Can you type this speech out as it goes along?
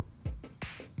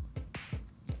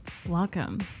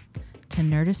Welcome to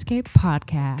Nerd Escape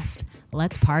Podcast.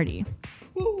 Let's party.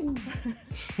 Woo.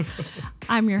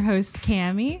 I'm your host,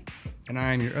 Cammie. And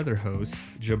I'm your other host,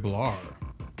 Jablar.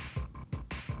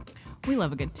 We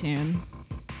love a good tune.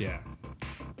 Yeah.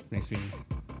 Makes me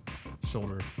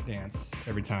shoulder dance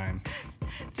every time.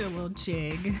 Do a little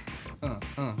jig. But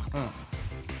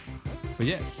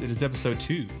yes, it is episode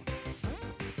 2.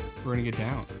 We're going to get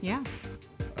down. Yeah.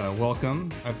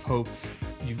 Welcome. I hope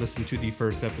you've listened to the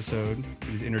first episode.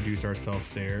 We just introduced ourselves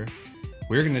there.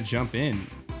 We're going to jump in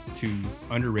to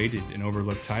underrated and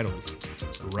overlooked titles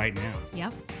right now.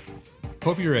 Yep.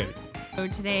 Hope you're ready. So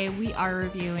today we are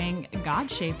reviewing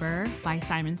Godshaper by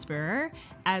Simon Spurrier,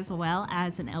 as well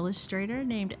as an illustrator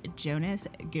named Jonas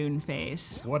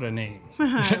Goonface. What a name.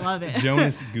 I love it.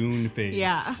 Jonas Goonface.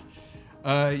 Yeah.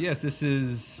 Yes, this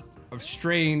is a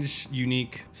strange,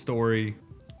 unique story.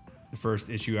 The first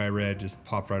issue I read just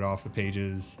popped right off the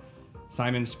pages.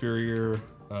 Simon Spurrier,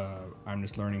 I'm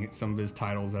just learning some of his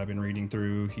titles that I've been reading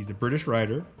through. He's a British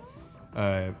writer.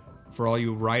 For all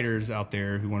you writers out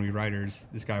there who want to be writers,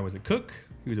 this guy was a cook.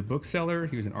 He was a bookseller.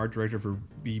 He was an art director for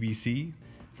BBC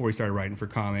before he started writing for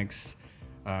comics.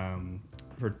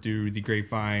 Through the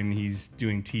grapevine, he's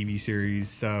doing TV series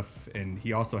stuff, and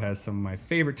he also has some of my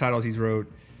favorite titles he's wrote.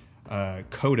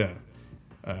 Coda.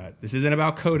 This isn't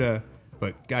about Coda,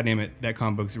 but goddamn it, that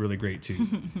comic book's really great too.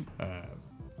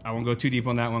 I won't go too deep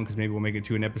on that one because maybe we'll make it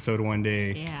to an episode one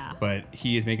day. Yeah. But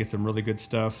he is making some really good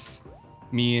stuff.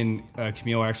 Me and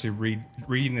Camille are actually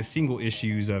reading the single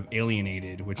issues of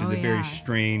Alienated, which is a very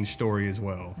strange story as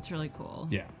well. It's really cool.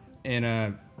 Yeah.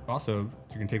 And also,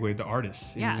 you can take away the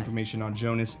artist. Yeah. Information on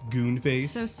Jonas Goonface.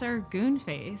 So Sir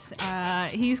Goonface,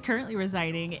 he's currently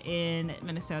residing in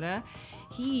Minnesota.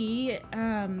 He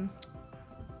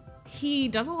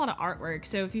does a lot of artwork.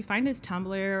 So if you find his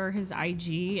Tumblr or his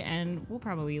IG, and we'll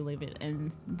probably leave it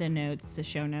in the notes, the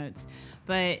show notes,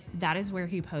 but that is where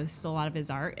he posts a lot of his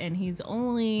art. And he's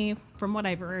only, from what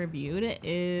I've reviewed,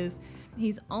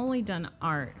 he's only done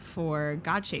art for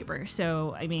Godshaper.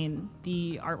 So, I mean,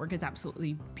 the artwork is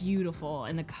absolutely beautiful,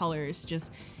 and the colors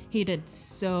just, he did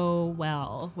so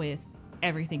well with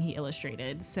everything he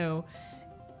illustrated. So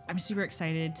I'm super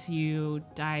excited to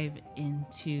dive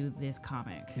into this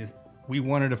comic. Yes. We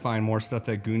wanted to find more stuff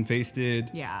that Goonface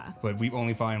did. Yeah. But we've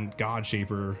only found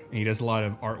Godshaper, and he does a lot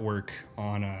of artwork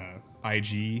on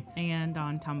IG. And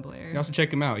on Tumblr. You also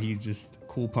check him out. He's just a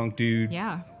cool punk dude.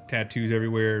 Yeah. Tattoos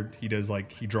everywhere. He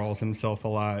draws himself a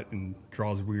lot and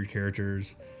draws weird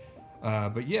characters.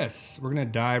 But yes, we're going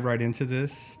to dive right into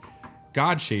this.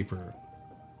 Godshaper.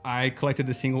 I collected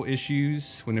the single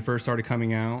issues when it first started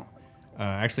coming out.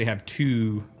 I actually have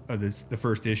 2 of the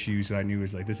first issues that I knew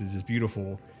was like, this is just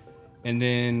beautiful. And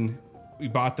then we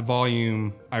bought the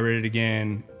volume. I read it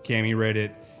again. Cammie read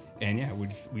it. And yeah,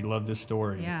 we love this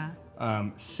story. Yeah.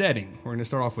 Setting. We're going to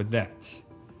start off with that.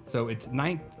 So it's in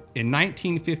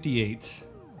 1958,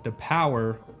 the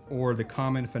power or the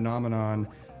common phenomenon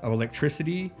of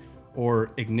electricity or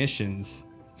ignitions.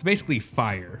 It's basically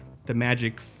fire. The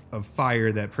magic of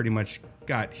fire that pretty much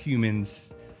got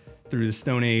humans through the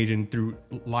Stone Age and through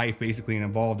life basically and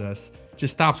evolved us,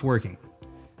 just stops working.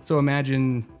 So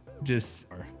imagine just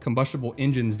combustible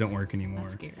engines don't work anymore.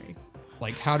 That's scary.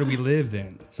 Like, how do we live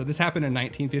then? So this happened in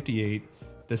 1958.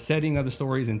 The setting of the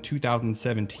story is in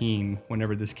 2017,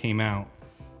 whenever this came out.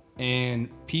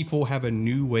 And people have a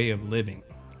new way of living.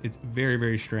 It's very,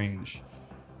 very strange.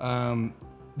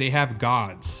 They have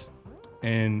gods.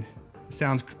 And it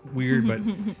sounds weird, but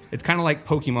it's kind of like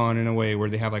Pokemon in a way where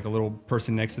they have like a little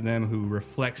person next to them who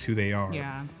reflects who they are.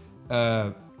 Yeah.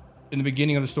 In the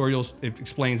beginning of the story, it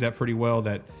explains that pretty well,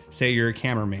 that say you're a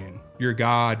cameraman, your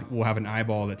god will have an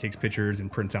eyeball that takes pictures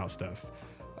and prints out stuff.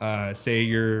 Say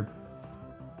you're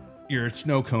a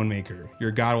snow cone maker,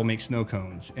 your god will make snow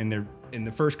cones. And they're in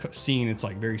the first scene, it's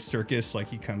like very circus, like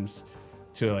he comes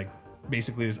to like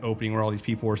basically this opening where all these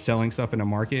people are selling stuff in a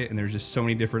market, and there's just so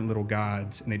many different little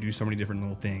gods, and they do so many different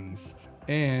little things.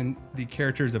 And the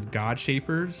characters of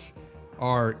Godshapers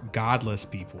are godless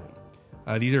people.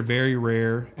 These are very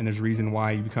rare, and there's a reason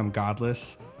why you become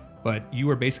godless, but you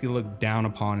are basically looked down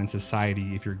upon in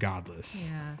society if you're godless.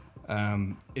 Yeah.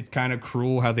 It's kind of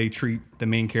cruel how they treat the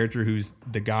main character who's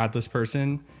the godless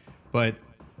person, but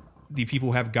the people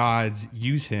who have gods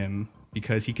use him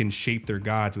because he can shape their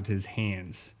gods with his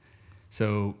hands.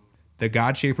 So the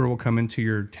Godshaper will come into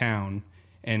your town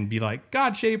and be like,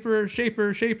 Godshaper,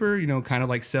 shaper, you know, kind of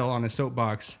like sell on a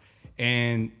soapbox.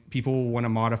 And people want to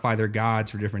modify their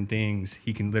gods for different things.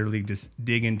 He can literally just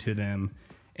dig into them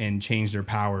and change their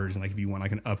powers. And like if you want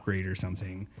like an upgrade or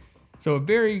something. So a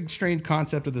very strange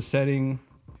concept of the setting.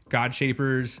 God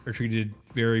shapers are treated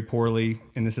very poorly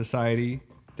in the society.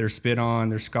 They're spit on,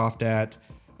 they're scoffed at.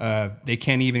 They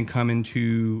can't even come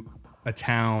into a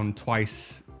town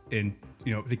twice in,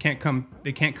 they can't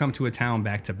come to a town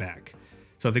back to back.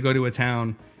 So if they go to a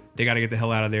town, they got to get the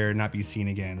hell out of there and not be seen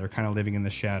again. They're kind of living in the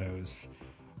shadows.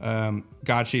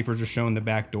 God shapers are shown the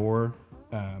back door,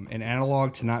 an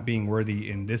analog to not being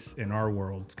worthy in our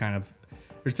world.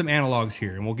 There's some analogs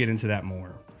here, and we'll get into that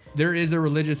more. There is a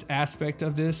religious aspect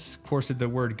of this. Of course, the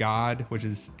word God, which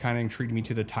is kind of intrigued me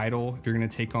to the title. If you're going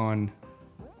to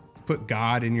put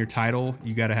God in your title,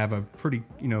 you got to have a pretty,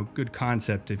 good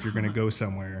concept if you're going to go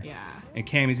somewhere. Yeah. And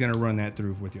Cammie's going to run that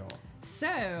through with y'all.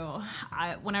 So,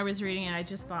 when I was reading it, I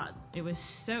just thought it was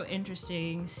so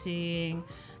interesting seeing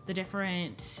the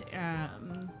different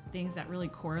things that really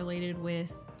correlated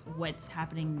with what's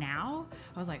happening now.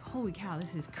 I was like, holy cow,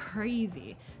 this is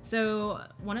crazy. So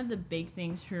one of the big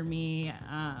things for me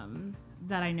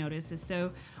that I noticed is,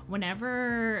 so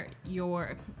whenever you,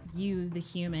 the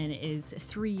human, is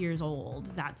 3 years old,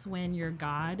 that's when your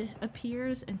God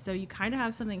appears. And so you kind of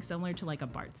have something similar to like a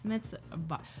Bart's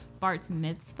mitzvah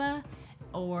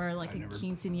or like a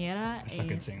quinceañera. I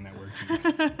suck at saying that word too.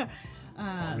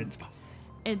 Bar mitzvah.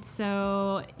 And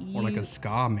so or like a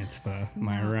ska mitzvah, am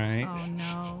I right? Oh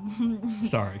no.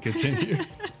 Sorry, continue.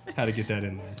 Had to get that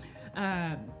in there.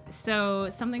 So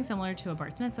something similar to a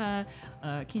bar mitzvah,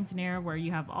 a quinceañera, where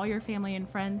you have all your family and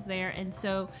friends there. And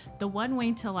so the one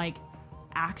way to like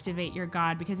activate your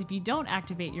God, because if you don't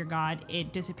activate your God,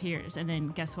 it disappears. And then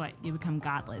guess what? You become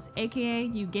godless, aka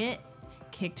you get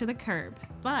kicked to the curb.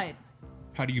 But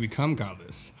how do you become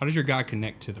godless? How does your God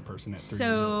connect to the person at 3 years old?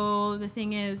 So the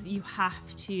thing is, you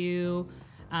have to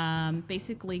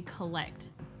basically collect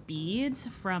beads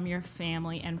from your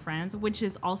family and friends, which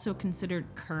is also considered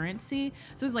currency.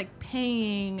 So it's like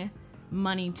paying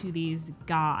money to these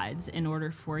gods in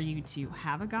order for you to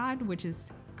have a God, which is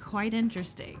quite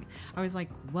interesting. I was like,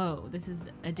 whoa, this is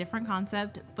a different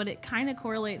concept, but it kind of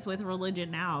correlates with religion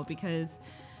now, because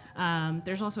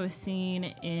there's also a scene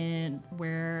in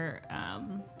where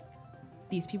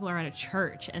these people are at a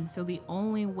church, and so the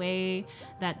only way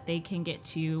that they can get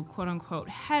to quote unquote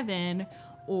heaven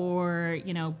or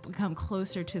become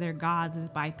closer to their gods is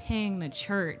by paying the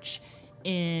church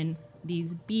in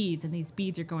these beads, and these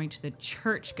beads are going to the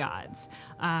church gods.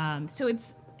 So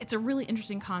it's a really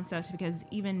interesting concept, because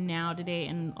even now today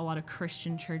in a lot of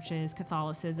Christian churches,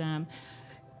 Catholicism,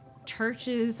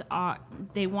 churches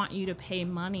they want you to pay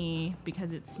money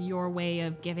because it's your way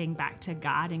of giving back to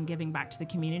God and giving back to the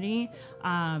community.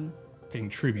 Paying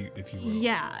tribute, if you will.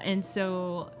 Yeah, and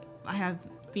so I have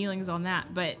feelings on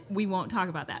that, but we won't talk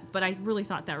about that. But I really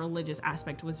thought that religious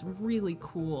aspect was really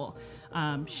cool,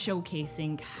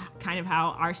 showcasing kind of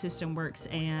how our system works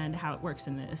and how it works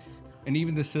in this. And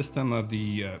even the system of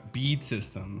the bead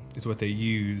system is what they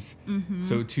use. Mm-hmm.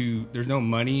 So there's no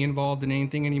money involved in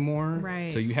anything anymore.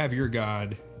 Right. So you have your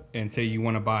God, and say you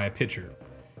want to buy a pitcher.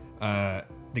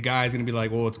 The guy's going to be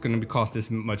like, well, it's going to cost this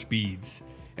much beads.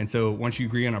 And so once you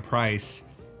agree on a price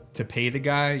to pay the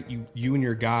guy, you and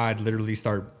your God literally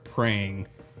start praying.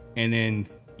 And then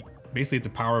basically it's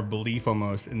a power of belief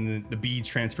almost. And the beads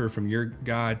transfer from your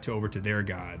God over to their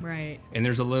God. Right. And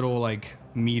there's a little like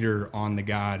meter on the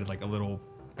God, like a little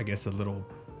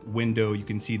window. You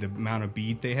can see the amount of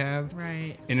beads they have.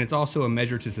 Right. And it's also a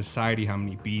measure to society how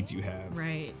many beads you have.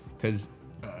 Right. Because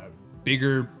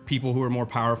bigger people who are more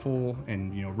powerful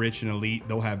and rich and elite,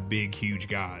 they'll have big, huge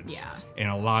gods. Yeah. And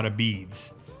a lot of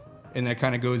beads. And that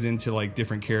kind of goes into like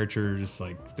different characters.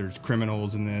 Like there's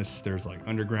criminals in this. There's like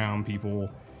underground people.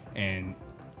 And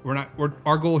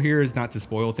our goal here is not to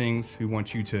spoil things. We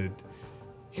want you to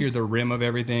hear the rim of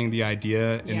everything, the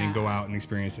idea, and then go out and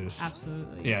experience this.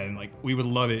 Absolutely. Yeah, and like we would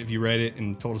love it if you read it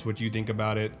and told us what you think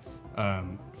about it.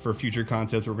 For future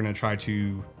concepts, we're going to try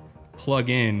to plug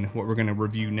in what we're going to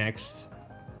review next,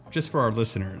 just for our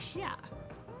listeners. Yeah.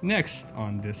 Next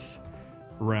on this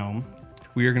realm,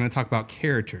 we are going to talk about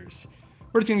characters.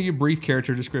 We're just going to give you a brief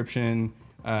character description.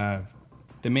 The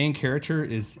main character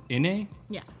is Ine.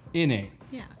 Yeah. Ine.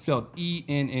 Yeah. Spelled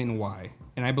Enny.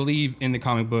 And I believe in the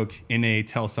comic book, Ine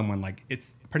tells someone like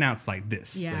it's pronounced like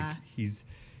this. Yeah. Like he's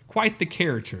quite the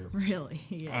character. Really,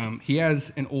 he is. He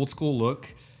has an old school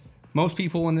look. Most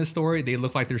people in this story, they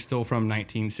look like they're still from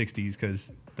 1960s because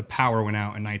the power went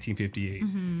out in 1958.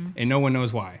 Mm-hmm. And no one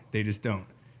knows why. They just don't.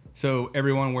 So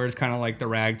everyone wears kind of like the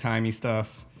ragtimey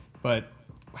stuff. But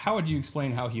how would you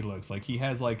explain how he looks? Like he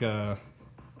has like a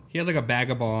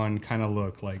vagabond kind of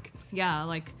look. Like yeah,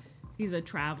 like he's a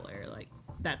traveler. Like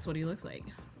that's what he looks like.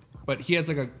 But he has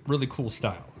like a really cool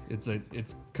style.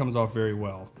 It comes off very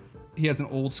well. He has an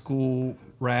old school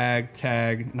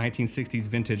ragtag 1960s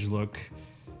vintage look.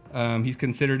 He's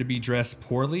considered to be dressed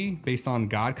poorly based on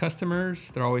God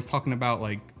customers. They're always talking about,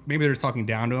 like, maybe they're just talking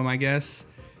down to him, I guess.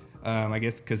 I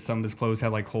guess because some of his clothes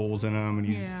have like holes in them, and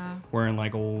he's wearing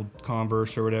like old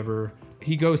Converse or whatever.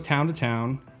 He goes town to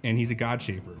town, and he's a God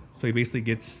shaper. So he basically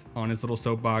gets on his little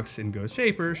soapbox and goes,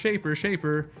 shaper, shaper,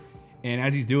 shaper. And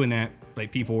as he's doing that,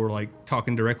 like, people were like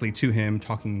talking directly to him,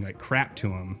 talking like crap to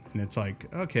him. And it's like,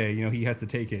 okay, you know, he has to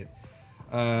take it.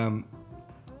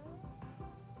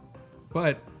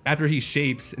 But after he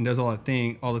shapes and does all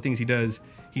the things he does,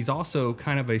 he's also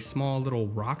kind of a small little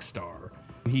rock star.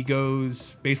 He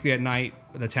goes basically at night,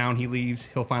 the town he leaves,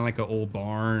 he'll find like an old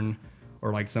barn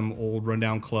or like some old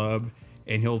rundown club,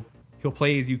 and he'll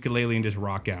play his ukulele and just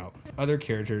rock out. Other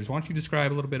characters, why don't you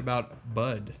describe a little bit about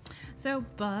Bud? So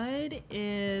Bud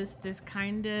is this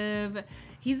kind of,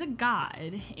 he's a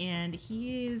god, and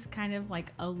he is kind of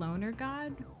like a loner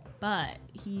god, but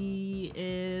he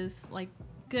is like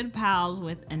good pals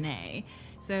with Anae.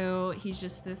 So he's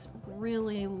just this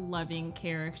really loving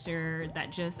character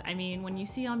that just, I mean, when you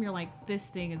see him, you're like, this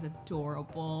thing is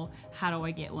adorable. How do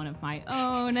I get one of my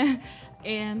own?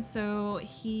 And so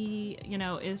he, you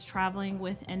know, is traveling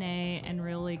with Anae and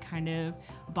really kind of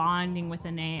bonding with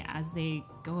Anae as they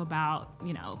go about,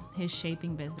 you know, his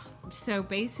shaping business. So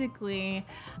basically,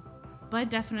 Bud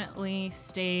definitely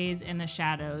stays in the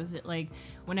shadows. Like,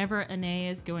 whenever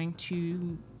Anae is going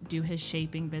to do his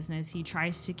shaping business, he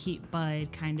tries to keep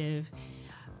Bud kind of,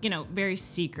 you know, very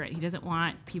secret. He doesn't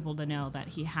want people to know that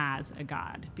he has a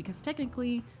god, because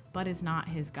technically Bud is not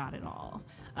his god at all.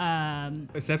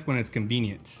 Except when it's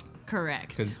convenient. Correct.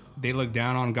 Because they look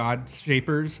down on god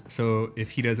shapers, so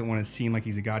if he doesn't want to seem like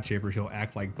he's a god shaper, he'll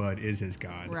act like Bud is his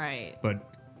god. Right.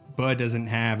 But Bud doesn't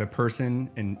have a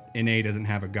person, and Anae doesn't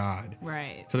have a god.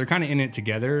 Right. So they're kind of in it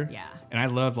together. Yeah. And I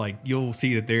love, like, you'll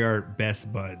see that they are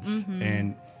best buds.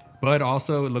 And Bud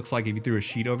also, it looks like if you threw a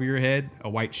sheet over your head, a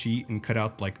white sheet, and cut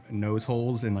out like nose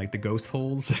holes and like the ghost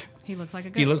holes. He looks like a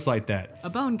ghost. He looks like that. A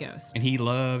bone ghost. And he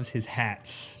loves his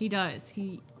hats. He does.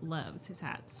 He loves his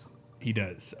hats. He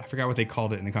does. I forgot what they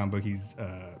called it in the comic book. He's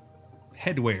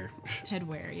headwear.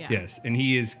 Headwear, yeah. Yes. And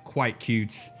he is quite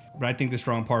cute. But I think the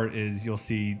strong part is you'll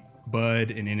see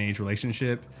Bud and Anae's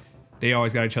relationship. They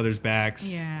always got each other's backs.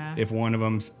 Yeah. If one of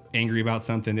them's angry about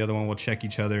something, the other one will check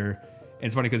each other. And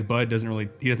it's funny because Bud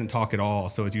doesn't talk at all.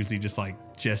 So it's usually just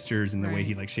like gestures and the way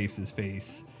he like shapes his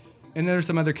face. And there's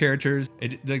some other characters.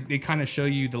 They kind of show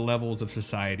you the levels of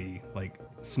society. Like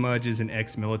Smudge is an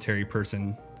ex-military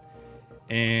person,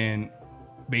 and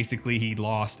basically he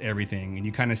lost everything. And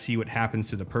you kind of see what happens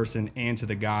to the person and to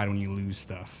the god when you lose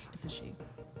stuff. It's a she.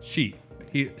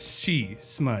 She,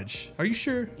 Smudge. Are you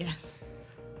sure? Yes.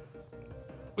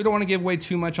 We don't want to give away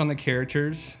too much on the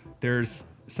characters. There's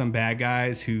some bad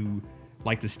guys who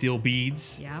like to steal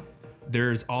beads. Yep.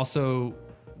 There's also,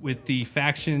 with the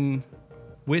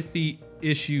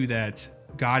issue that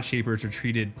God shapers are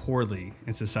treated poorly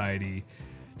in society,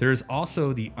 there's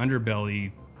also the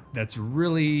underbelly that's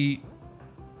really,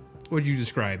 what would you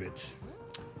describe it?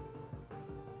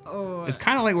 Oh, it's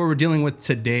kind of like what we're dealing with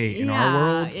today in our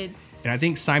world. And I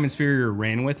think Simon Spurrier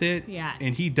ran with it. Yeah.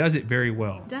 And he does it very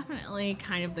well. Definitely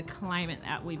kind of the climate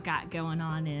that we've got going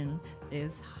on in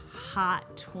this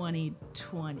hot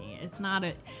 2020. It's not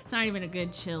even a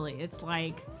good chili. It's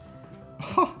like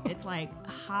it's like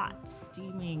hot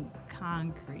steaming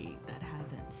concrete that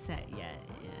hasn't set yet.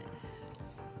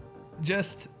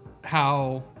 Just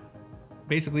how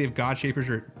basically if God shapers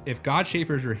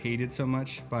are hated so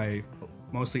much by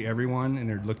mostly everyone and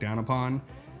they're looked down upon,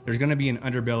 there's going to be an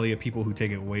underbelly of people who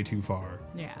take it way too far.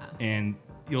 Yeah. And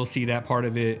you'll see that part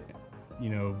of it. You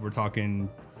know, we're talking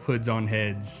hoods on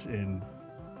heads and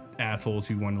assholes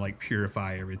who want to like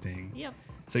purify everything. Yep.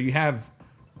 So you have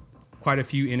quite a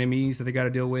few enemies that they got to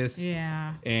deal with.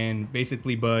 Yeah. And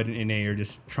basically Bud and Anae are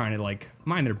just trying to like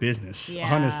mind their business.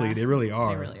 Yeah. Honestly, they really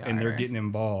are. They really are. And they're getting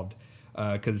involved.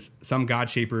 Because some God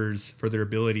shapers for their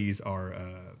abilities are,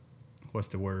 what's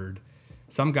the word?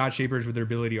 Some God shapers with their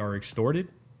ability are extorted.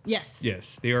 Yes.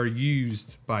 Yes. They are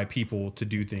used by people to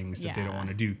do things that they don't want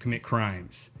to do, commit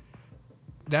crimes.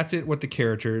 That's it with the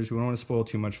characters. We don't want to spoil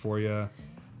too much for you.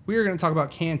 We are going to talk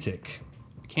about Cantic.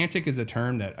 Cantic is a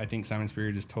term that I think Simon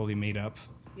Spurrier just totally made up.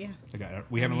 Yeah. Like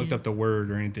we haven't looked up the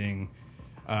word or anything.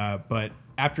 But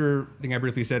after, I think I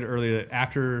briefly said earlier, that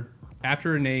after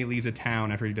Anae leaves a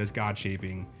town, after he does God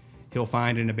shaping, he'll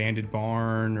find an abandoned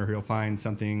barn or he'll find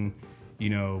something, you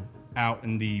know, out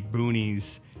in the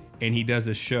boonies, and he does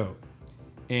a show.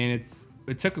 And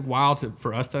it took a while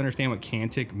for us to understand what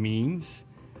Cantic means.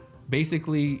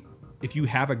 Basically, if you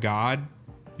have a god,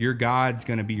 your God's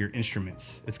going to be your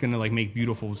instruments. It's going to like make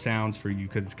beautiful sounds for you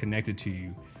because it's connected to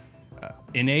you.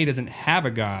 Na doesn't have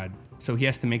a God, so he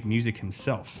has to make music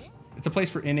himself. It's a place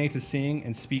for Na to sing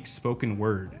and speak spoken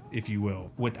word, if you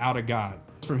will, without a God.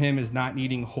 From him is not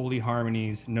needing holy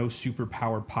harmonies, no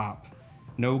superpower pop,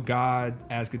 no God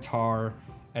as guitar,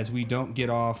 as we don't get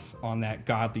off on that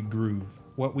godly groove.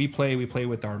 What we play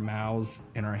with our mouths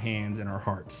and our hands and our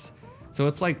hearts. So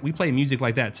it's like we play music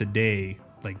like that today.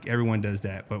 Like everyone does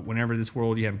that. But whenever this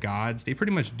world you have gods, they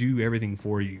pretty much do everything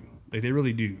for you. Like they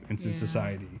really do in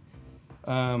society.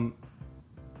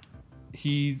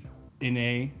 He's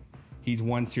Na. He's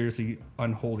one seriously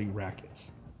unholy racket.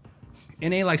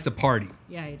 Na likes to party.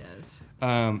 Yeah, he does.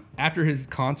 After his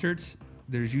concerts,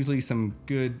 there's usually some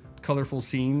good, colorful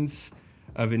scenes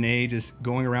of Na just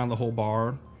going around the whole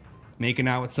bar, making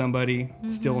out with somebody,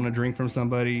 stealing a drink from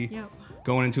somebody,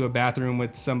 going into a bathroom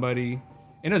with somebody.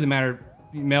 It doesn't matter,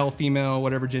 male, female,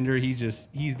 whatever gender.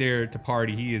 He's there to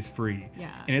party. He is free.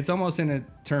 Yeah. And it's almost in a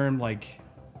term like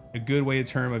a good way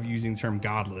term of using the term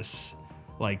godless.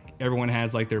 Like everyone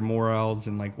has like their morals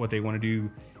and like what they want to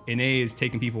do. Na is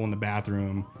taking people in the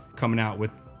bathroom, coming out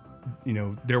with,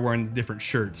 they're wearing different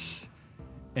shirts,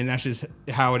 and that's just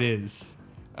how it is.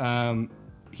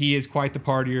 He is quite the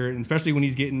partier, and especially when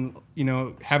he's getting,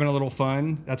 having a little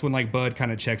fun. That's when like Bud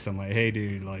kind of checks him, like, "Hey,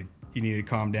 dude, like you need to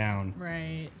calm down."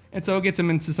 Right. And so it gets him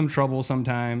into some trouble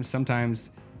sometimes. Sometimes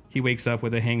he wakes up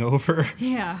with a hangover.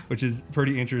 Yeah. Which is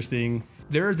pretty interesting.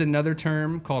 There is another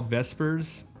term called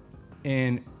Vespers,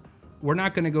 and we're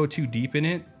not going to go too deep in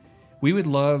it. We would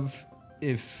love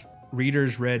if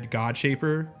readers read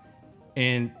Godshaper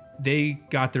and they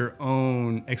got their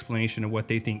own explanation of what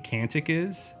they think Cantic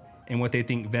is and what they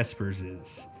think Vespers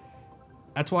is.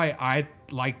 That's why I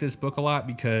like this book a lot,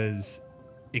 because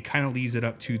it kind of leaves it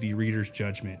up to the reader's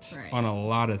judgment on a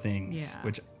lot of things,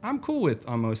 which I'm cool with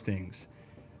on most things.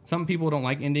 Some people don't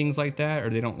like endings like that,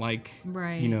 or they don't like,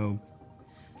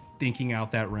 thinking out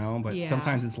that realm, but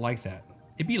sometimes it's like that.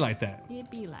 It be like that.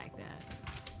 It be like that.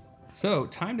 So,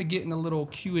 time to get in a little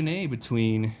Q&A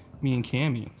between me and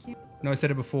Cammie. No, I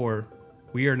said it before.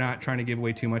 We are not trying to give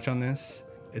away too much on this.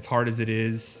 As hard as it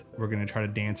is, we're going to try to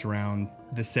dance around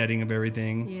the setting of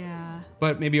everything. Yeah.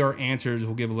 But maybe our answers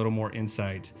will give a little more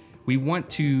insight. We want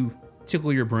to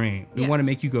tickle your brain. We want to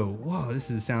make you go, "Whoa,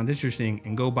 sounds interesting,"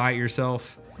 and go buy it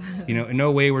yourself. In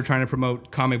no way we're trying to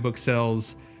promote comic book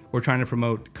sales. We're trying to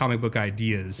promote comic book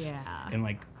ideas. Yeah. And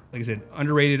like I said,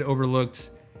 underrated,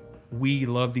 overlooked. We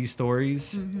love these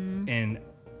stories, and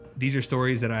these are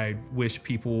stories that I wish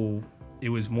it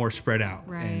was more spread out,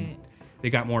 and they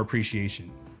got more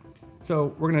appreciation.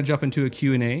 So we're gonna jump into a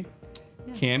Q&A.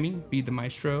 Yes. Cammie, be the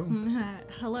maestro.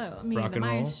 Hello, me, Rock the and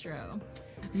roll.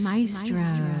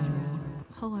 Maestro.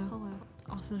 Hello.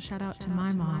 Also, shout out to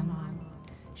my mom.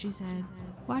 She said,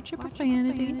 "Watch your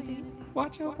profanity."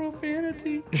 Watch your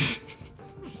profanity.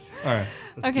 All right.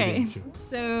 Okay.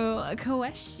 So,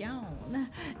 question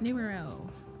numero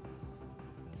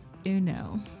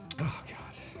uno. Oh, God.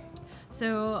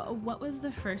 So, what was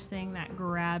the first thing that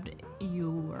grabbed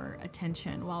your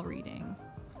attention while reading?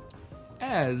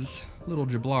 As little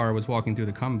Jablar was walking through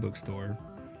the comic book store,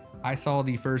 I saw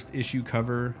the first issue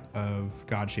cover of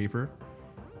Godshaper,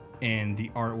 and the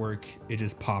artwork, it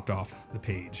just popped off the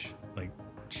page. Like,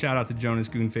 shout out to Jonas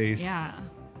Goonface. Yeah.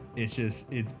 It's just,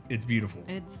 it's beautiful.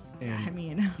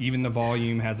 Even the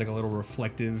volume has like a little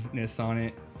reflectiveness on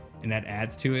it, and that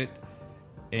adds to it.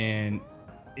 And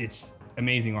it's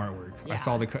amazing artwork. Yeah. I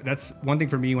saw that's one thing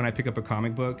for me when I pick up a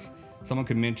comic book. Someone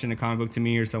could mention a comic book to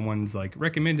me, or someone's like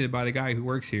recommended by the guy who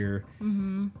works here.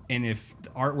 Mm-hmm. And if the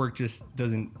artwork just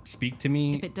doesn't speak to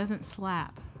me, if it doesn't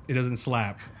slap,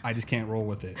 I just can't roll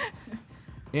with it.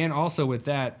 And also with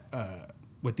that,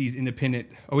 with these independent,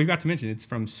 we got to mention it's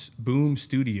from Boom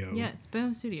Studio. Yes,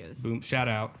 Boom Studios. Boom, shout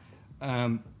out.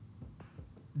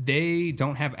 They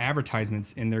don't have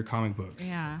advertisements in their comic books.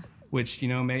 Yeah. Which,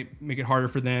 may make it harder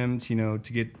for them to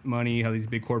get money. How these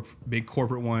big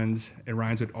corporate ones, it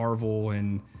rhymes with Arvel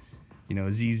and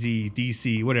ZZ,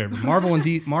 DC, whatever. Marvel and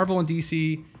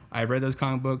DC. I've read those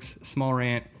comic books. Small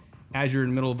rant. As you're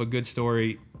in the middle of a good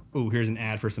story, oh, here's an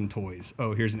ad for some toys.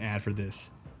 Oh, here's an ad for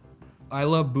this. I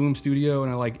love Boom Studio,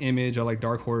 and I like Image. I like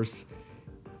Dark Horse.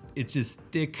 It's just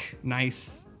thick,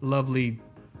 nice, lovely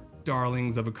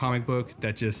darlings of a comic book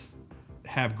that just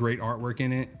have great artwork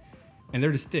in it. And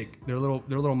they're just thick. They're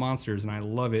little monsters, and I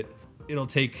love it. It'll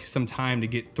take some time to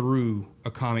get through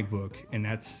a comic book, and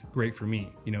that's great for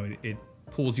me. It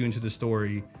pulls you into the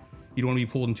story. You don't want to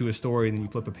be pulled into a story and then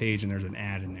you flip a page and there's an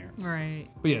ad in there. Right.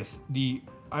 But yes,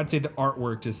 I'd say the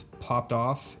artwork just popped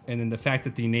off, and then the fact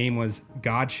that the name was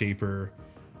Godshaper,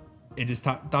 it just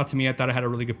thought to me, I thought it had a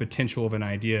really good potential of an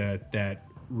idea that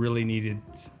really needed.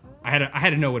 I had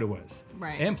to know what it was.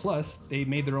 Right. And plus, they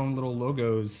made their own little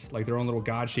logos, like their own little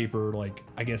God shaper, like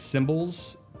I guess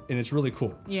symbols, and it's really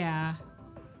cool. Yeah.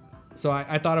 So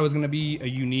I thought it was going to be a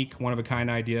unique, one of a kind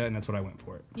idea, and that's what I went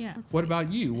for it. Yeah. What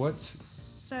about you? What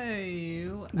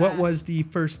What was the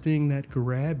first thing that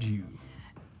grabbed you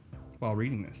while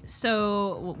reading this?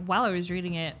 So while I was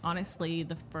reading it, honestly,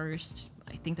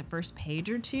 I think the first page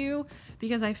or two,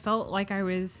 because I felt like I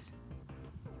was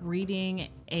reading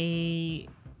a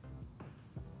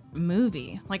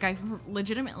movie. Like I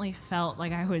legitimately felt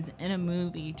like I was in a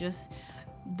movie, just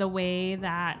the way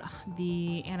that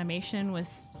the animation was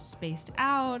spaced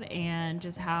out and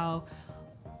just how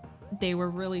they were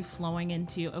really flowing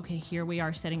into, okay, here we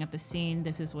are setting up the scene.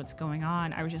 This is what's going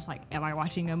on. I was just like, am I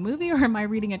watching a movie or am I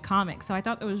reading a comic? So I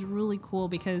thought it was really cool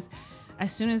because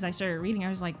as soon as I started reading, I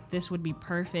was like, this would be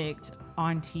perfect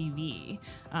on TV.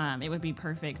 It would be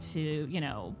perfect to,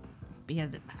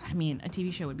 because a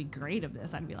TV show would be great of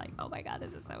this. I'd be like, oh my God,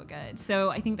 this is so good. So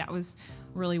I think that was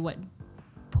really what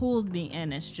pulled me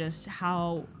in. It's just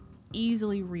how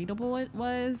easily readable it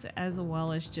was, as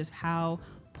well as just how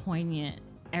poignant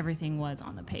everything was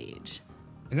on the page.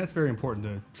 And that's very important,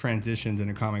 the transitions in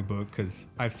a comic book, because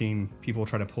I've seen people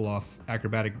try to pull off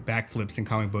acrobatic backflips in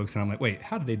comic books, and I'm like, wait,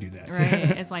 how did they do that?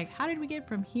 Right. It's like, how did we get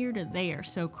from here to there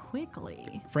so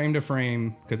quickly? Frame to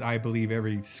frame, because I believe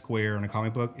every square in a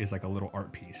comic book is like a little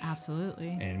art piece.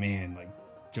 Absolutely. And man, like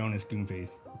Jonas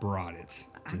Goonface brought it.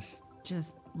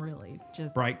 Just really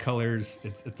bright colors.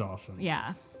 It's awesome.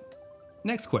 Yeah.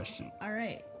 Next question. All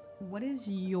right. What is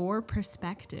your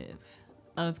perspective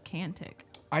of Cantic?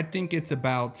 I think it's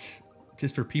about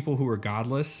just for people who are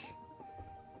godless,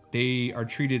 they are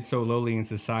treated so lowly in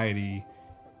society.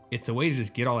 It's a way to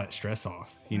just get all that stress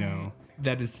off, you know.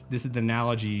 This is the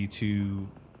analogy to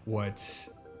what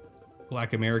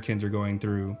Black Americans are going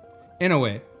through in a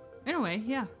way. In a way,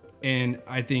 yeah. And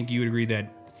I think you would agree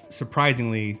that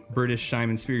surprisingly, British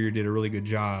Simon Spurrier did a really good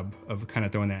job of kind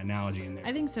of throwing that analogy in there.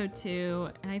 I think so too.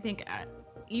 And I think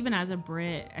even as a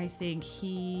Brit, I think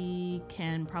he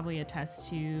can probably attest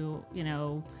to,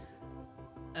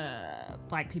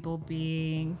 Black people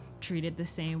being treated the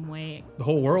same way. The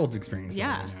whole world's experiencing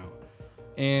yeah. that right now.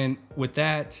 And with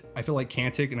that, I feel like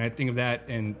Cantic, and I think of that,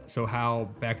 and so how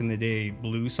back in the day,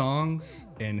 blues songs,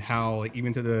 and how like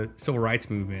even to the civil rights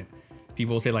movement,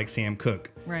 people say like Sam Cooke.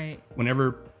 Right.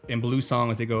 Whenever in blues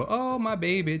songs they go, oh, my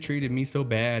baby treated me so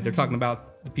bad. They're talking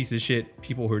about the piece of shit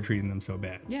people who are treating them so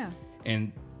bad. Yeah.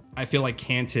 And I feel like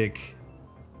Cantic,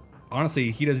 honestly,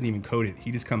 he doesn't even code it.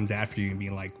 He just comes after you and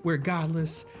being like, we're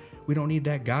godless. We don't need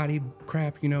that gaudy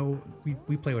crap. We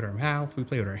play with our mouth. We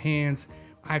play with our hands.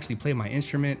 I actually play my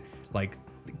instrument. Like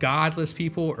godless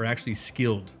people are actually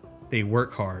skilled. They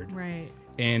work hard. Right.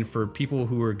 And for people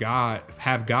who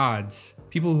have gods,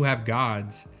 people who have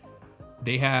gods,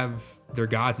 they have their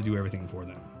gods to do everything for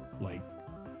them. Like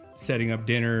setting up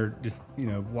dinner, just,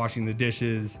 washing the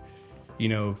dishes.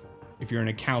 If you're an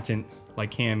accountant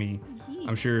like Cammy,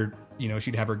 I'm sure,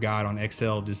 she'd have her god on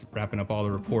Excel just wrapping up all the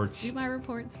reports. Do my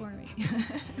reports for me.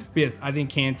 Yes, I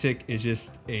think Cantic is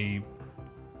just a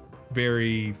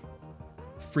very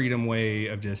freedom way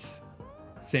of just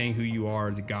saying who you are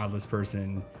as a godless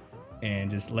person and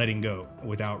just letting go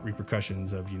without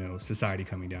repercussions of, society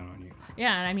coming down on you.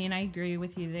 Yeah, and I agree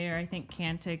with you there. I think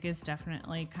Cantic is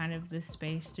definitely kind of the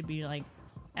space to be like,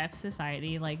 F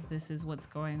society, like this is what's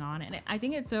going on. And I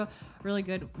think it's a really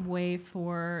good way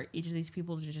for each of these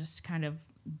people to just kind of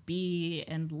be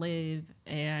and live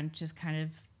and just kind of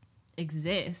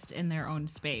exist in their own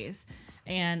space.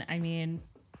 And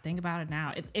think about it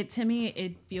now. To me,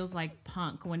 it feels like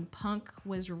punk. When punk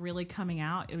was really coming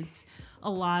out, it was a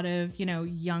lot of,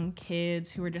 young kids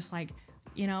who were just like,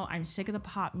 I'm sick of the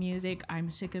pop music.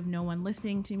 I'm sick of no one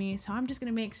listening to me. So I'm just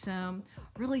going to make some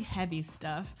really heavy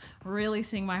stuff, really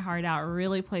sing my heart out,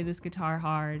 really play this guitar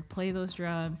hard, play those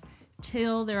drums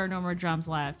till there are no more drums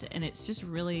left. And it's just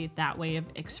really that way of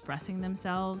expressing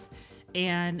themselves.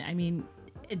 And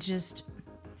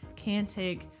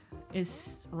Cantic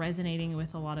is resonating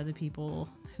with a lot of the people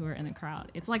who are in the crowd.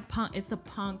 It's like punk. It's the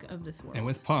punk of this world. And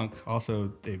with punk,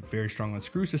 also, they're very strong on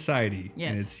Screw Society. Yes.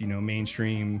 And it's,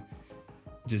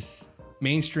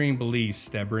 mainstream beliefs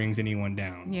that brings anyone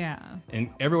down. Yeah.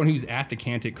 And everyone who's at the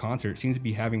Cantic concert seems to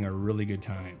be having a really good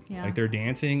time. Yeah. Like they're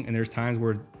dancing, and there's times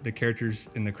where the characters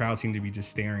in the crowd seem to be just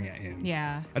staring at him.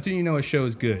 Yeah. That's when a show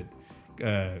is good.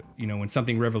 When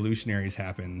something revolutionaries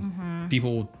happen,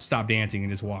 people stop dancing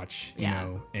and just watch,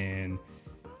 and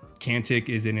Cantic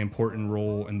is an important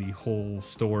role in the whole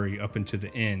story up until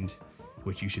the end,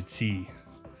 which you should see.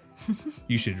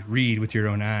 You should read with your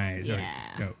own eyes. Yeah.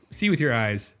 Or, no, see with your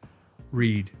eyes,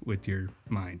 read with your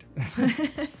mind.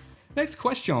 Next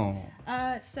question.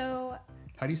 So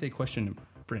How do you say question in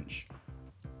French?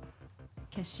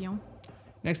 question.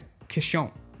 Next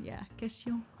question. Yeah,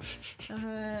 question.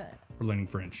 We're learning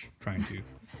French, trying to.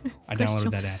 I Question.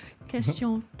 downloaded that app.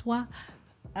 Question toi.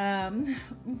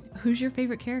 Who's your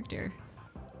favorite character?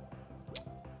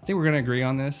 I think we're going to agree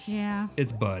on this. Yeah,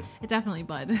 It's Bud. it's definitely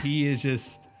Bud. He is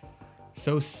just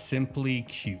so simply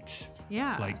cute.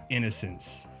 Yeah. Like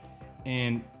innocence.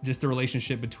 And just the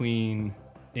relationship between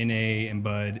NA and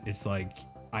Bud, it's like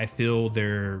I feel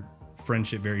their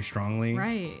friendship very strongly.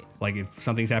 Right. Like if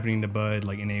something's happening to Bud,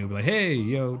 like NA will be like, hey,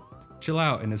 yo, chill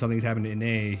out. And if something's happened to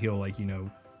NA, he'll like,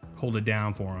 hold it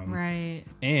down for him. Right.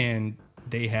 And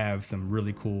they have some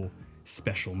really cool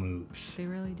special moves. They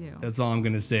really do. That's all I'm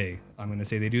going to say. I'm going to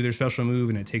say they do their special move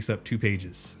and it takes up 2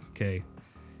 pages. Okay.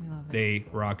 I love it. They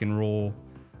rock and roll.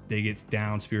 They get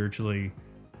down spiritually.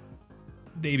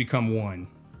 They become one.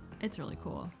 It's really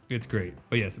cool. It's great.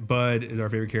 But yes, Bud is our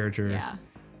favorite character. Yeah.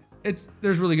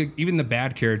 There's really good. Even the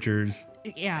bad characters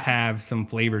Yeah. have some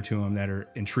flavor to them that are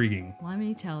intriguing. Let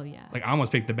me tell you. Like I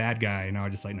almost picked the bad guy, and I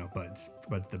was just like, no, Bud's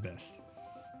the best.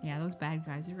 Yeah, those bad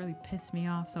guys, it really pissed me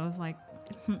off. So I was like,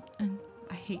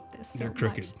 I hate this so They're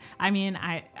crooked. much. I mean,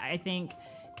 I think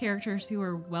characters who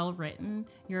are well written,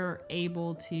 you're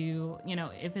able to,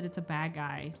 if it's a bad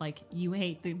guy, like you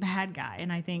hate the bad guy.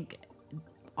 And I think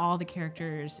all the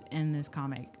characters in this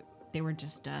comic, they were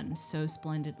just done so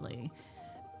splendidly.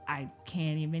 I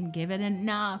can't even give it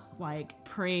enough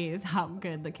praise how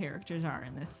good the characters are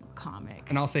in this comic.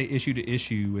 And I'll say issue to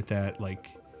issue with that, like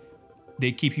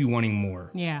they keep you wanting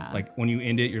more. Yeah. Like when you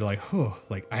end it, you're like, oh,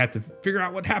 like I have to figure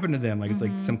out what happened to them. Like it's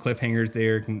like some cliffhangers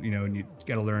there, and you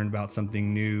got to learn about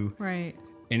something new. Right.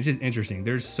 And it's just interesting.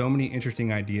 There's so many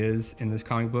interesting ideas in this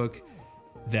comic book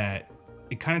that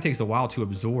it kind of takes a while to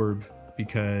absorb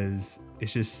because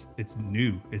it's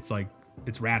new. It's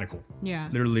radical. Yeah.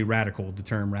 Literally radical. The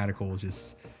term radical is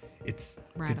just, could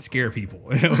Radical. scare people.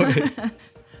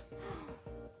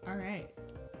 All right.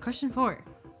 Question 4.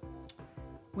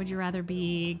 Would you rather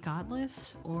be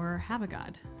godless or have a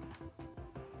god?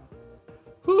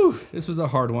 Whew, this was a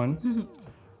hard one.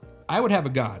 I would have a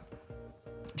god.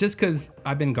 Just because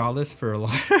I've been godless for a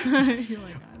lot.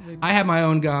 I have my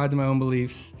own gods, my own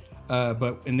beliefs.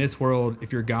 But in this world,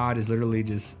 if your god is literally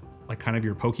just like kind of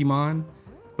your Pokemon,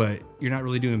 but you're not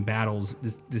really doing battles,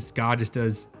 this god just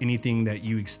does anything that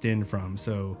you extend from.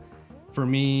 So for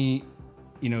me,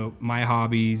 my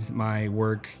hobbies, my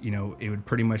work, it would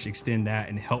pretty much extend that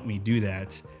and help me do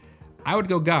that. I would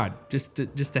go God just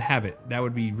to have it. That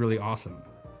would be really awesome.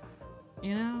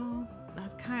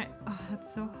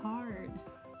 That's so hard.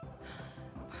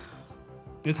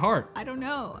 It's hard. I don't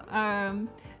know.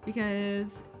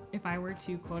 Because if I were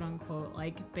to quote unquote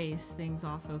base things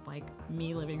off of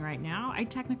me living right now, I'd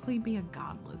technically be a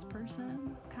godless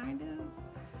person, kind of.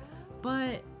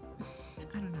 But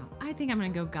I don't know. I think I'm gonna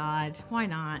go God. Why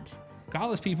not?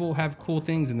 Godless people have cool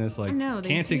things in this. Like I know, they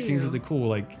Kantic do. seems really cool.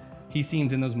 Like he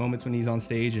seems in those moments when he's on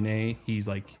stage and he's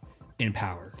like in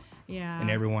power. Yeah. And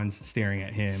everyone's staring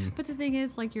at him. But the thing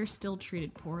is, you're still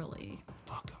treated poorly.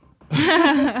 Fuck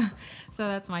him. So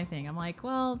that's my thing. I'm like,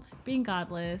 well, being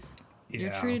godless,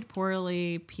 you're Yeah. treated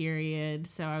poorly, period.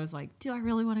 So I was like, do I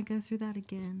really want to go through that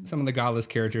again? Some of the godless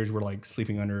characters were like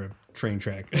sleeping under a train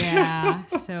track. Yeah.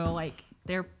 So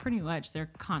they're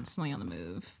constantly on the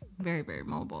move. Very, very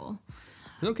mobile.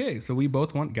 Okay, so we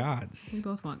both want gods. We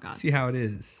both want gods. See how it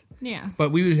is. Yeah.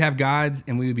 But we would have gods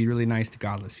and we would be really nice to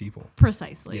godless people.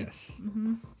 Precisely. Yes.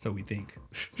 So we think.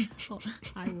 Well,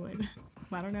 I would.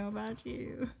 I don't know about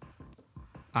you.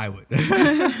 I would.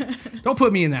 Don't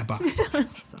put me in that box. I'm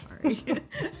sorry.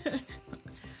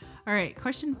 All right.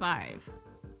 Question 5.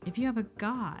 If you have a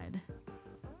god,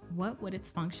 what would its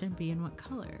function be and what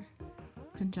color?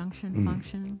 Conjunction,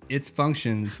 function. Its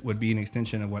functions would be an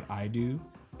extension of what I do,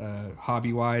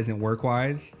 hobby-wise and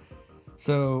work-wise.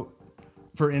 So,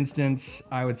 for instance,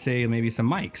 I would say maybe some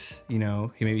mics.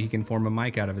 Maybe he can form a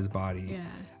mic out of his body.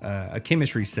 Yeah. A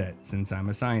chemistry set, since I'm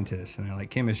a scientist and I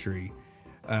like chemistry.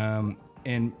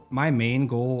 And my main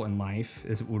goal in life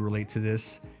would relate to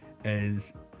this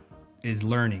is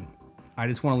learning. I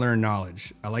just want to learn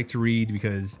knowledge. I like to read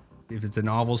because if it's a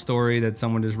novel story that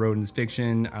someone just wrote in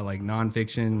fiction, I like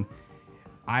nonfiction.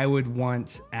 I would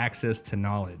want access to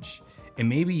knowledge and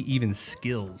maybe even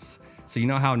skills. So you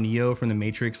know how Neo from the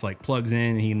Matrix plugs in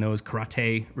and he knows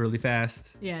karate really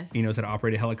fast? Yes. He knows how to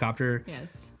operate a helicopter.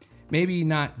 Yes. Maybe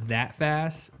not that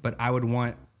fast, but I would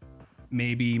want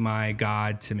maybe my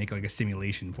god to make a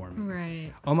simulation for me.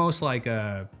 Right. Almost like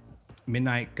a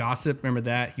Midnight Gossip. Remember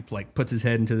that? He like puts his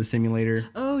head into the simulator.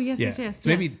 Oh, yes. So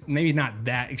maybe not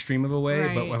that extreme of a way,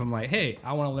 Right. but if I'm like, hey,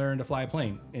 I want to learn to fly a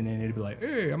plane, and then it'd be like,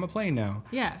 hey, I'm a plane now.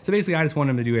 Yeah. So basically, I just want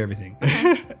him to do everything.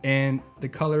 And the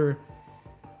color,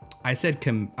 I said,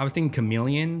 I was thinking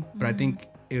chameleon, but I think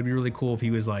it would be really cool if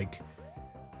he was like,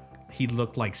 he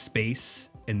looked like space,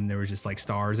 and there was just like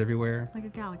stars everywhere. Like a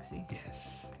galaxy.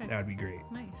 Yes, Okay. that would be great.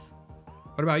 Nice.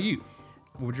 What about you?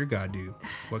 What would your god do?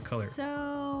 What color?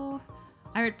 So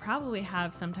I would probably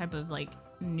have some type of like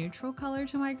neutral color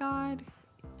to my god.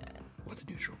 What's a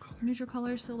neutral color? Neutral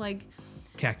color. So like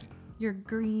Khaki. your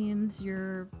greens,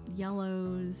 your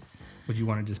yellows. Would you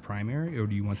want it just primary, or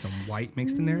do you want some white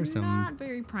mixed in there? Some Not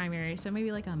very primary. So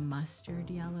maybe like a mustard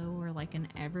yellow or like an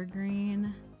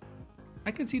evergreen.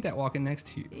 I could see that walking next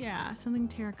to you. Yeah, something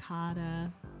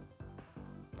terracotta.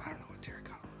 I don't know what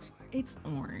terracotta looks like. It's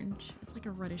orange. It's like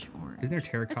a reddish orange. Isn't there It's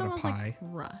terracotta almost pie? like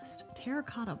rust.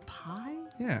 Terracotta pie?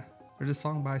 Yeah. There's a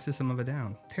song by System of a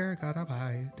Down. Terracotta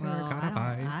pie, Well, terracotta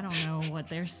pie. I don't know what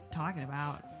they're talking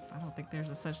about. I don't think there's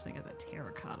a such thing as a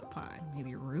terracotta pie.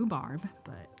 Maybe rhubarb,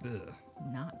 but Ugh.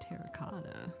 not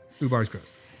terracotta. Rhubarb's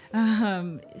gross.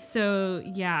 So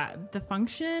yeah, the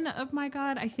function of my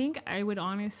god, I think I would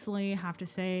honestly have to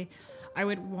say I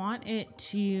would want it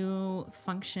to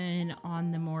function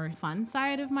on the more fun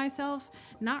side of myself,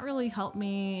 not really help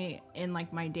me in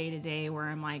like my day to day where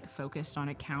I'm like focused on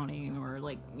accounting or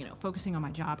like, you know, focusing on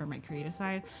my job or my creative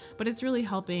side, but it's really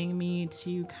helping me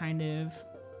to kind of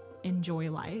enjoy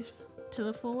life to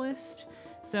the fullest.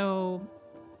 So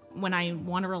when I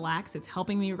want to relax, it's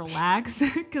helping me relax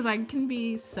because I can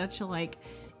be such a like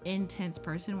intense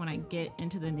person when I get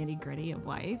into the nitty gritty of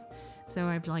life. So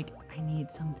I'm like, I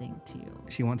need something to.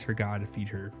 She wants her god to feed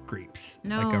her grapes,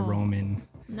 No. like a Roman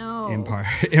No.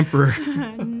 emperor.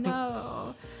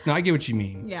 No. No, I get what you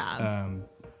mean. Yeah.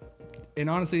 And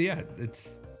honestly, yeah,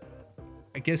 it's.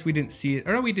 I guess we didn't see it,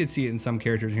 or no, we did see it in some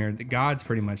characters in here. The god's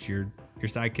pretty much your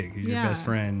sidekick. He's your Yeah. best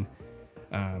friend.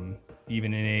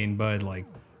 Even in A and Bud, like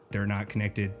they're not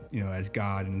connected, you know, as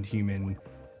god and human.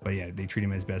 But yeah, they treat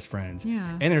him as best friends.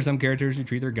 Yeah. And there's some characters who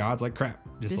treat their gods like crap,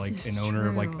 just This like is an owner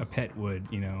of like true. a pet would,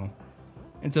 you know.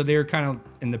 And so they're kind of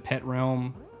in the pet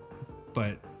realm,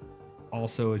 but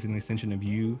also as an extension of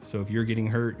you. So if you're getting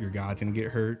hurt, your god's gonna get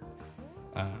hurt.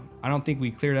 I don't think we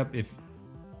cleared up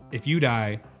if you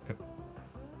die,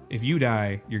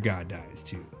 your god dies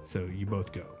too. So you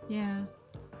both go. Yeah.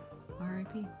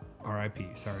 R.I.P. R.I.P.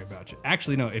 Sorry about you.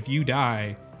 Actually, no. If you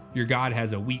die, your god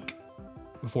has a week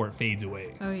before it fades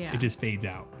away. Oh, yeah. It just fades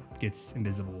out, gets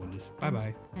invisible, and just bye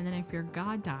bye. And then if your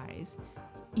god dies,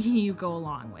 you go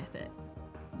along with it.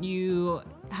 You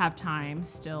have time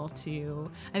still to.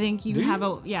 I think you Do have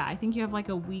you? I think you have like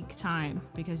a week time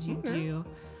because you Okay. do.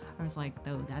 I was like,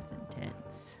 though, that's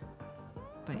intense.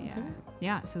 But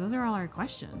yeah. So those are all our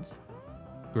questions.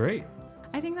 Great.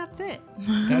 I think that's it.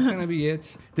 That's gonna be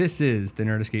it. This is the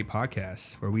Nerd Escape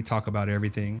Podcast, where we talk about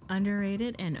everything.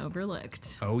 Underrated and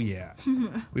overlooked. Oh yeah.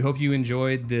 We hope you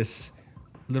enjoyed this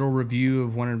little review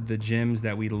of one of the gems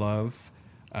that we love.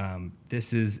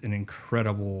 This is an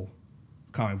incredible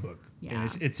comic book. Yeah.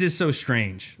 And it's just so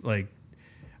strange. Like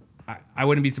I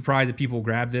wouldn't be surprised if people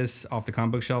grab this off the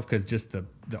comic book shelf because just the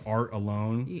art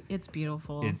alone, It's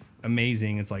beautiful. it's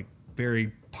amazing. It's like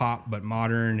very pop but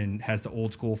modern and has the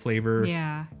old school flavor.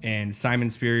 Yeah. And Simon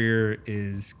Spurrier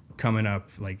is coming up,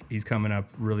 like he's coming up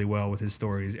really well with his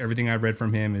stories. Everything I've read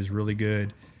from him is really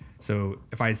good. So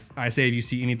if I say if you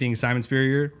see anything Simon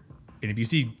Spurrier, and if you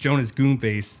see Jonas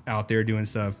Goonface out there doing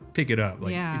stuff, pick it up.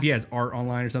 Like Yeah. if he has art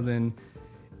online or something,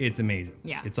 it's amazing.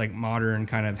 Yeah. It's like modern,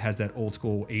 kind of has that old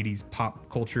school 80s pop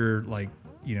culture, like,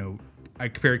 you know, I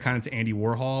compare it kind of to Andy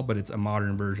Warhol, but it's a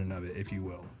modern version of it, if you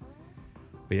will.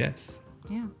 But yes.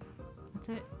 Yeah, that's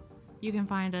it. You can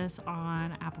find us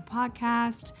on Apple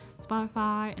Podcast,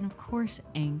 Spotify, and of course,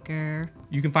 Anchor.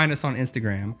 You can find us on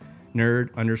Instagram,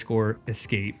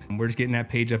 nerd_escape. We're just getting that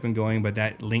page up and going, but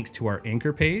that links to our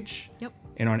Anchor page. Yep.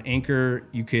 And on Anchor,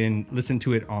 you can listen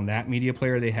to it on that media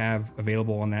player they have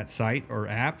available on that site or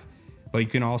app. But you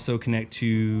can also connect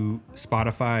to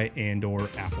Spotify and/or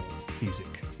Apple Music.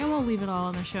 And we'll leave it all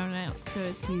in the show notes so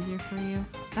it's easier for you.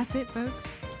 That's it,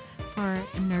 folks, for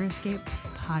a Nerd Escape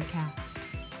podcast.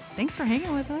 Thanks for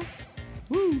hanging with us.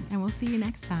 Woo! And we'll see you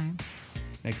next time.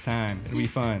 Next time, it'll be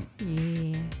fun.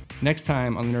 Yeah. Next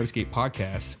time on the Nerd Escape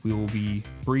podcast, we will be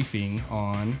briefing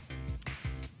on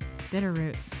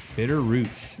Bitterroot. Bitter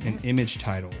Roots, an Image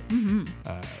title.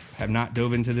 Have not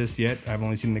dove into this yet. I've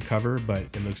only seen the cover, but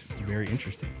it looks very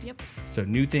interesting. Yep. So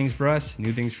new things for us,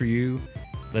 new things for you.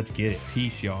 Let's get it.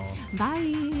 Peace, y'all.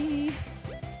 Bye.